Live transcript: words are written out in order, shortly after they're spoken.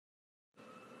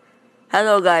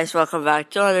Hello guys, welcome back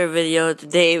to another video.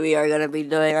 Today we are gonna be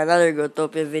doing another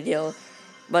Growtopia video.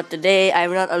 But today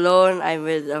I'm not alone, I'm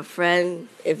with a friend.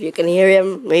 If you can hear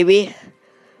him, maybe.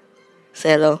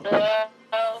 Say hello.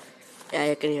 Hello.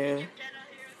 Yeah, you can hear him.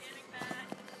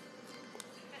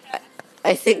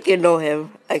 I think you know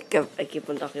him. I keep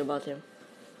on talking about him.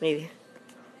 Maybe.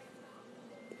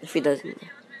 If he doesn't.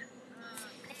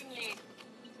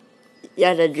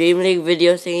 Yeah, the Dream League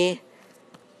video thingy.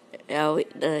 Yeah,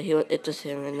 it was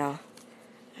him and now.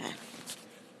 Can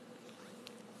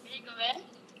you go in?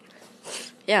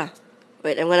 Yeah.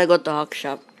 Wait, I'm gonna go to Hawk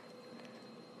Shop.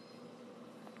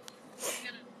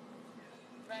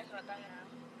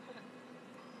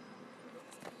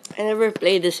 I never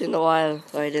played this in a while,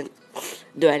 so I didn't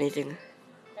do anything.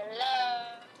 Hello.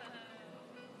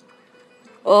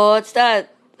 Oh, what's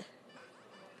that?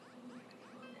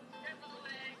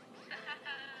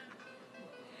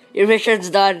 Your mission's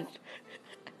done.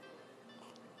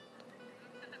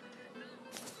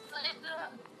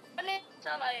 It's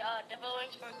like devil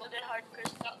wings for golden heart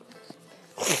crystal.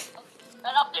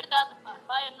 And after that,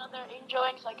 buy another angel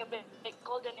wings, like a big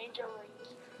golden angel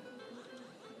wings.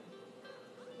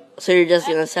 So you're just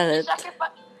And gonna sell it?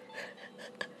 sacrifice.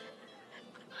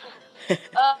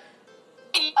 uh,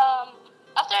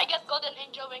 After I get golden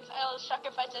angel wings, I'll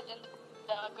sacrifice it in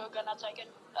the coconut so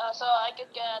I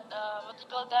could get what do you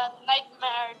call that?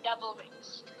 Nightmare devil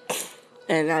wings.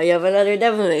 And now you have another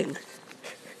devil wing.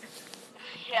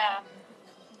 Yeah.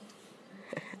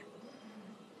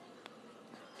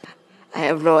 I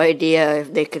have no idea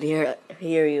if they could hear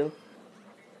you.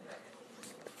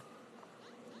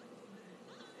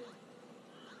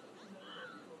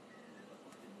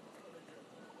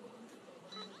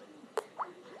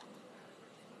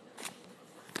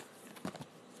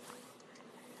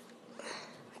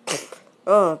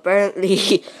 Oh, apparently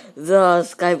the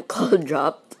Skype call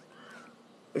dropped,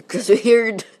 which is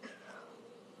weird.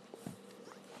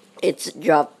 It's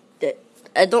dropped.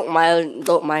 I don't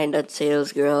mind that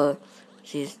sales girl.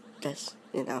 She's just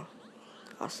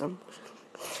awesome.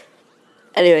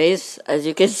 Anyways, as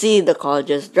you can see, the call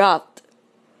just dropped,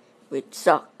 which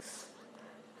sucks.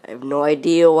 I have no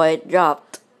idea why it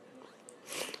dropped.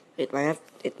 It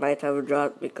might have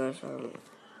dropped because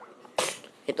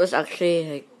it was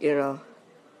actually like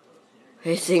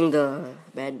facing the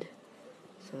bed.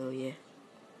 So yeah.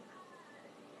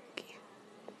 Okay.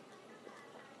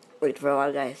 Wait for a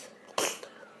while, guys.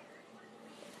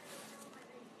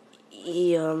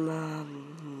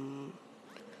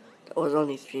 That was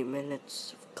only 3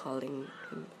 minutes of calling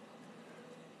him.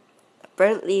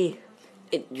 Apparently,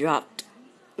 it dropped.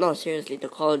 No, seriously, the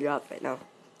call dropped right now.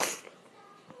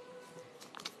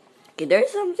 Okay,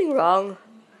 there's something wrong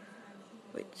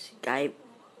with Skype.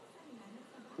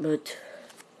 But,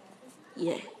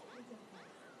 yeah.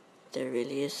 There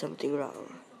really is something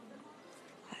wrong.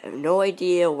 I have no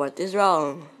idea what is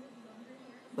wrong.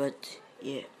 But,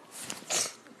 yeah.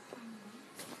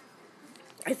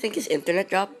 I think his internet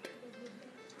dropped.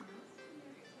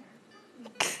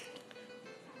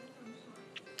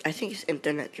 I think his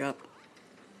internet dropped.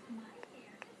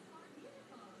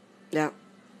 Yeah.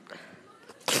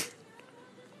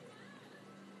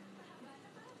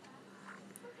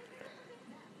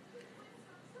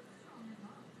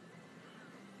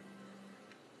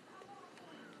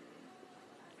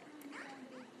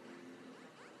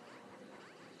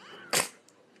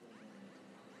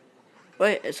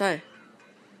 Wait, sorry.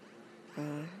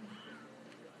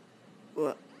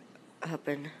 What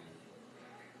happened?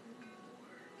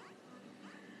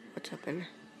 What's happened?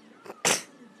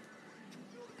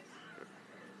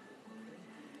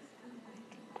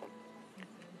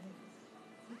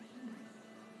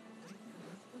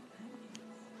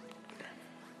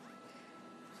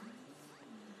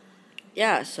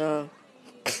 Yeah, so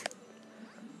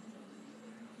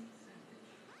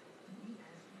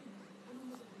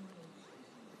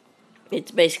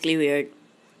it's basically weird.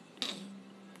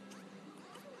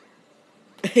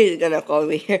 He's gonna call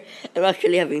me here. I'm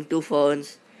actually having two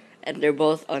phones, and they're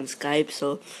both on Skype,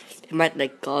 so he might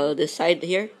like call this side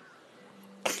here.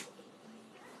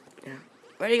 Yeah.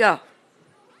 Where'd you go?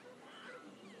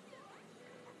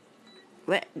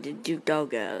 Where did you go,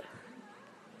 girl?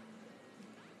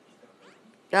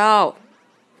 No.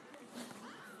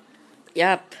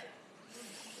 Yep.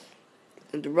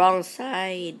 On the wrong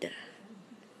side.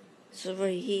 It's over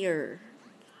here.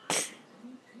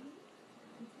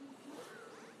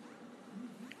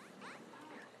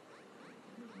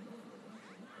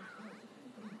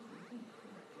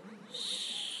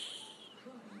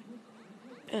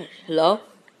 Hello?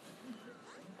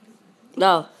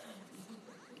 No.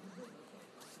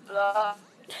 Huh?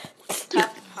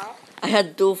 I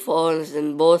had two phones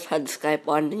and both had Skype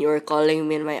on, and you were calling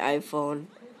me in my iPhone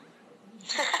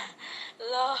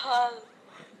Lol.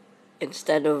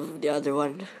 instead of the other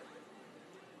one.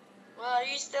 Well, are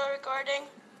you still recording?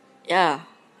 Yeah.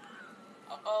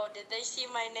 Oh, did they see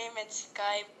my name in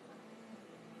Skype?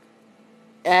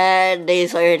 And they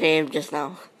saw your name just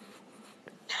now.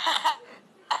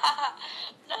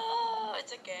 No,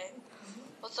 it's okay.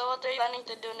 Well, so what are you planning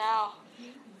to do now?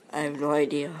 I have no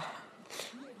idea.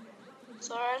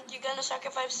 So aren't you gonna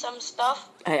sacrifice some stuff?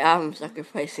 I am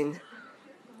sacrificing.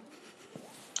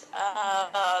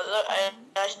 Look,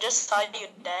 I just saw you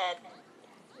dead.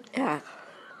 Yeah.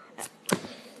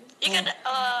 You could,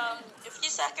 if you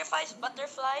sacrifice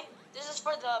butterfly, this is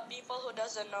for the people who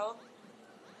doesn't know.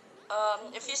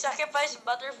 If you sacrifice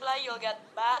butterfly, you'll get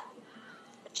bat,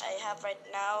 which I have right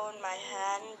now in my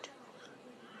hand,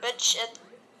 which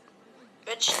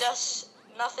does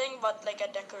nothing but like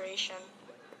a decoration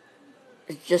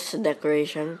It's just a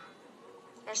decoration.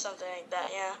 or something like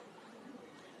that. Yeah.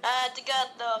 To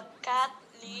get the cat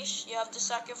leash, you have to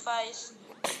sacrifice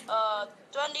 20, I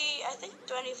think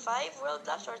 25 world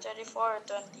blocks or 24 or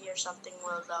 20 or something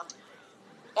world block.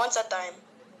 Once a time.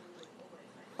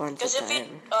 Once Because a if you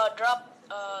time. drop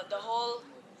the whole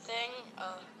thing,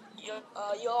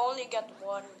 you only get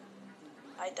one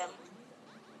item,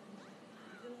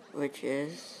 Which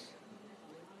is...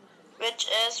 which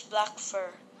is black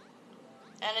fur,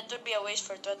 and it would be a waste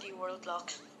for 20 world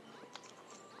blocks.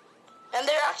 And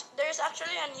there's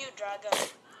actually a new dragon.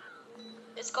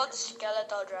 It's called the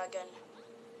skeletal dragon.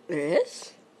 There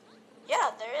is?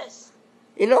 Yeah, there is.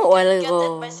 You know, a while Get it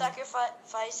ago... by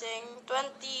sacrificing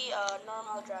 20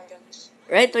 normal dragons.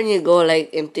 Right when you go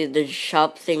like into the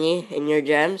shop thingy in your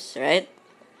gems, right?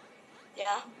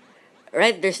 Yeah.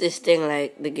 Right, there's this thing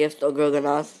like the gift of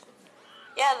Grogonoth.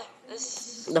 Yeah,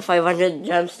 this... The 500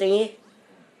 gems thingy.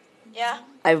 Yeah.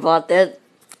 I bought it.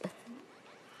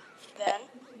 Then?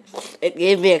 It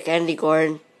gave me a candy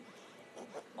corn.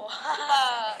 Wow.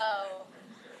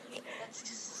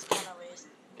 That's kind of waste.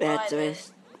 That's Oh, I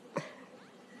waste.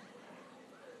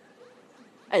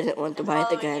 I didn't want to I'm buy it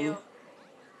following again. you.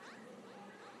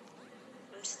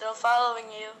 I'm still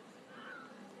following you.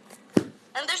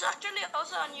 And there's actually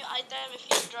also a new item if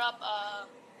you drop a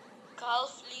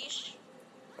calf leash.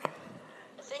 I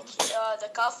think the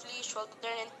calf leash will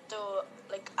turn into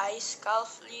like ice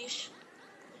calf leash.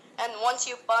 And once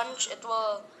you punch, it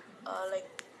will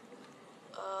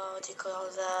what do you call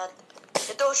that?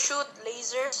 It will shoot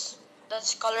lasers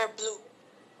that's color blue.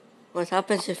 What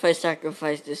happens if I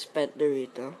sacrifice this pet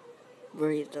burrito?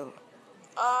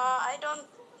 I don't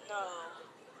know.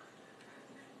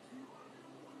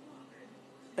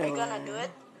 Are you gonna do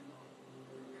it?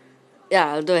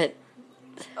 Yeah, I'll do it.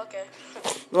 Okay.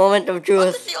 Moment of What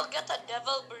truth. if you'll get a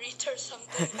devil burrito or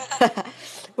something?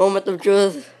 Moment of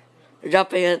truth.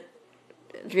 Dropping it.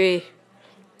 3,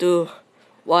 2,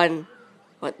 1.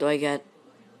 What do I get?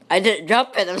 I didn't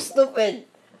drop it. I'm stupid.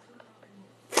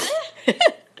 I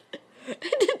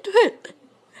didn't do it.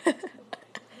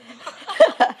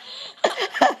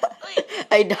 Wait,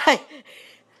 I died.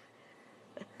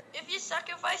 if you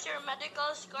sacrifice your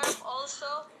medical scarf also,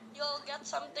 you'll get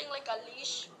something like a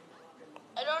leash.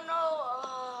 I don't know,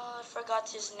 I forgot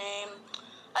his name.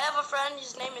 I have a friend,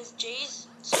 his name is Jace.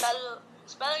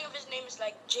 Spelling of his name is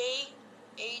like Jhaze.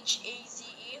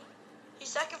 He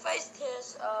sacrificed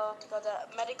his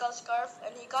medical scarf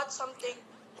and he got something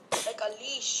like a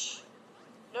leash.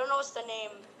 Don't know what's the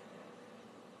name.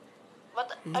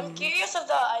 But I'm curious of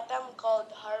the item called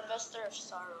Harvester of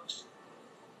Sorrows.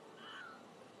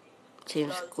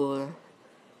 Seems cool.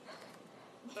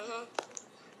 Mm-hmm.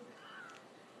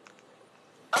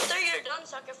 After you're done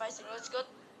sacrificing, let's go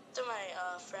to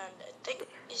my friend. I think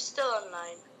he's still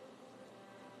online.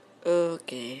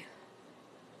 Okay.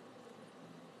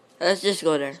 Let's just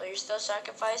go there. So you're still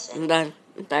sacrificing? I'm done.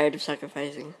 I'm tired of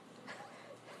sacrificing.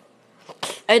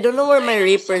 I don't know where my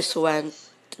Reapers went.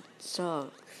 So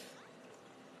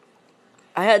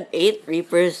I had 8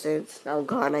 Reapers and it's now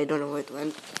gone. I don't know where it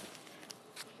went.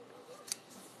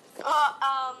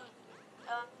 I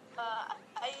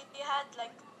had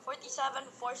like 47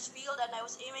 force field and I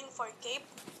was aiming for cape,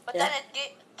 but Yeah. then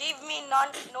it gave me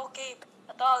no cape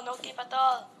at all, no cape at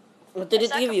all. What did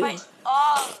it give you? Sacrificed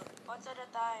all, once at a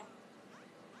time.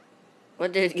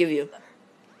 What did it give you?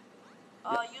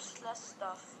 Useless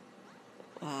stuff.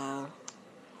 Wow.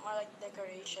 More like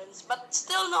decorations, but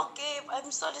still no cape.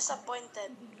 I'm so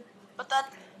disappointed. But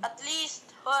at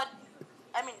least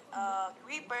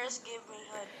Reapers gave me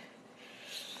hood.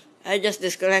 I just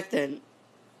disconnected.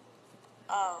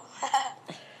 Oh.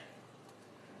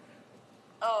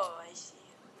 Oh, I see.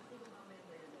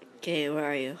 Okay, where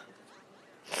are you?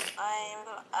 I'm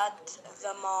at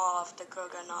the mall of the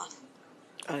Groganoth.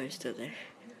 Oh, you're still there.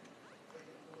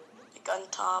 Like on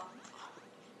top.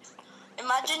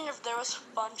 Imagine if there was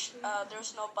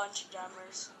no punch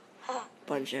jammers.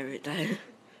 Punch every time.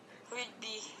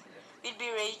 we'd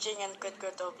be raging and quit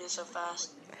Growtopia so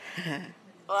fast.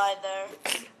 Why there?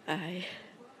 Aye.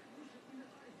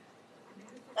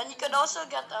 And you could also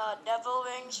get devil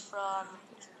wings from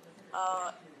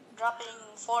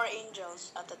dropping 4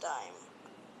 angels at a time.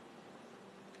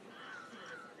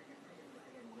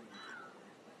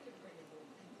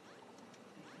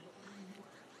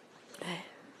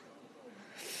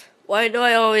 Why do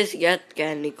I always get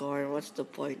candy corn? What's the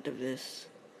point of this?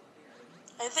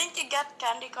 I think you get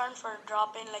candy corn for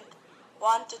dropping like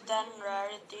 1 to 10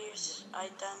 rarities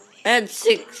items. I had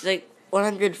 6, like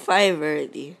 105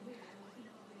 already.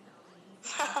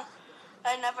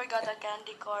 I never got a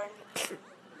candy corn.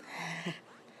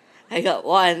 I got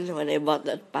 1 when I bought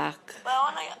that pack. But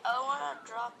I wanna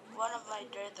drop one of my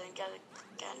dirt and get a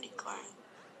candy corn.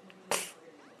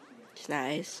 It's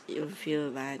nice. You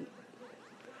feel bad.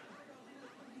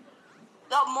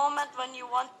 The moment when you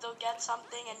want to get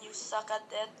something and you suck at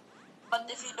it,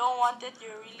 but if you don't want it,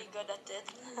 you're really good at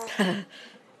it.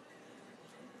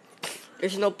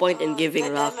 There's no point in giving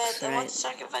God rocks, damn it. I want right? to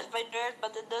sacrifice my dirt,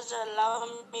 but it doesn't allow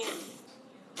me.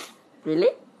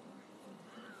 Really?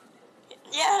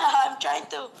 Yeah, I'm trying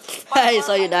to. I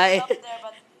saw you die. Up there,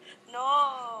 but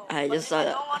no. I But just if saw I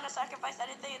that. don't want to sacrifice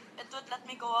anything, it would let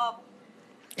me go up.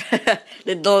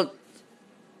 Then don't.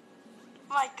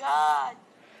 My God.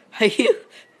 Are you?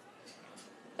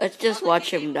 Let's just Oh,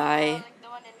 watch the him game, die. like the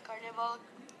one in Carnival,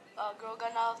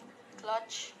 Groganoth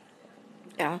Clutch.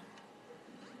 Yeah.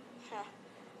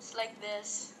 It's like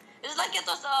this. It's like it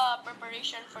was a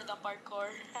preparation for the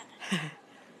parkour.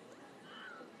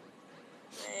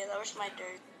 Wait, where's my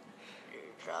dirt?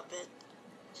 Drop it.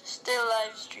 Still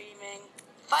live streaming.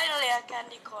 Finally, a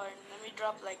candy corn. Let me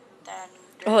drop like 10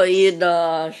 dirts. Oh, you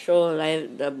the show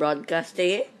live, the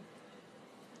broadcasting?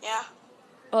 Yeah,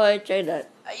 Oh, I tried that.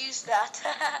 I used that.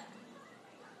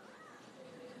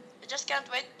 I just can't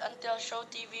wait until Show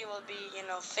TV will be,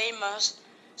 famous,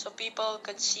 so people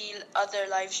could see other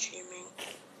live streaming.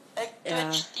 Like Yeah.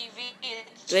 Twitch TV.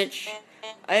 Twitch.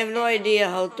 I have no idea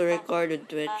how to record with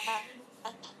Twitch.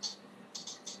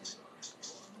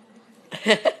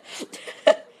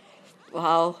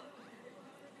 Wow.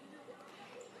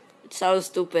 It sounds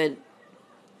stupid.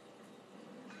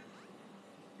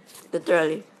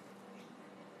 Literally.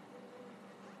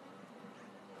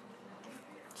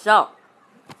 So,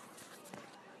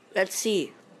 let's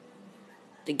see.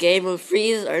 The game will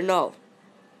freeze or no?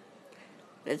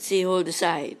 Let's see who will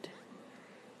decide.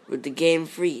 Would the game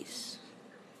freeze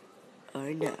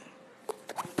or no?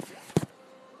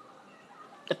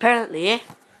 Apparently,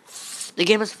 the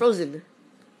game is frozen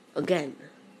again.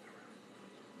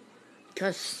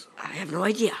 Because I have no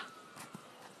idea.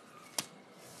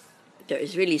 There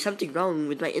is really something wrong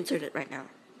with my internet right now.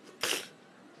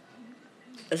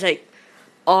 It's like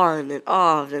on and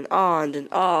off and on and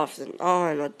off and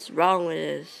on. What's wrong with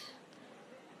this?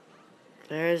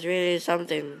 There is really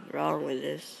something wrong with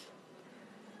this.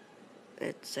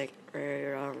 It's like very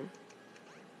wrong.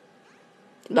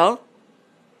 No?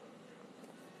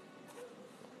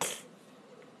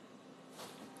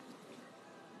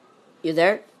 You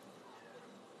there?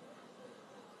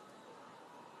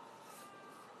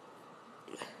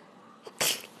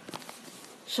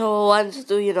 So wants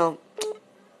to,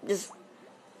 just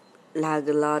lag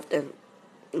a lot and,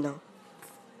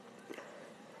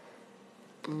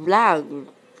 lag.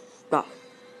 No,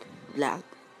 lag.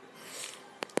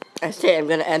 I say I'm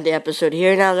gonna end the episode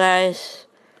here now, guys.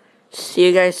 See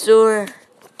you guys soon.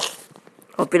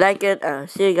 Hope you like it.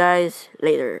 See you guys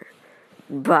later.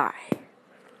 Bye.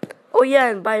 Oh yeah,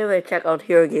 and by the way, check out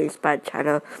HeroGamingPad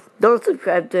channel. Don't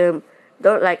subscribe to him.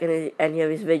 Don't like any of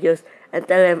his videos. And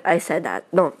tell him I said that.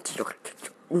 No, just joking.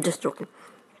 I'm just joking.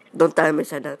 Don't tell him I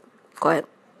said that. Quiet.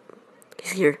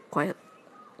 He's here. Quiet.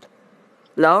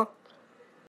 Hello?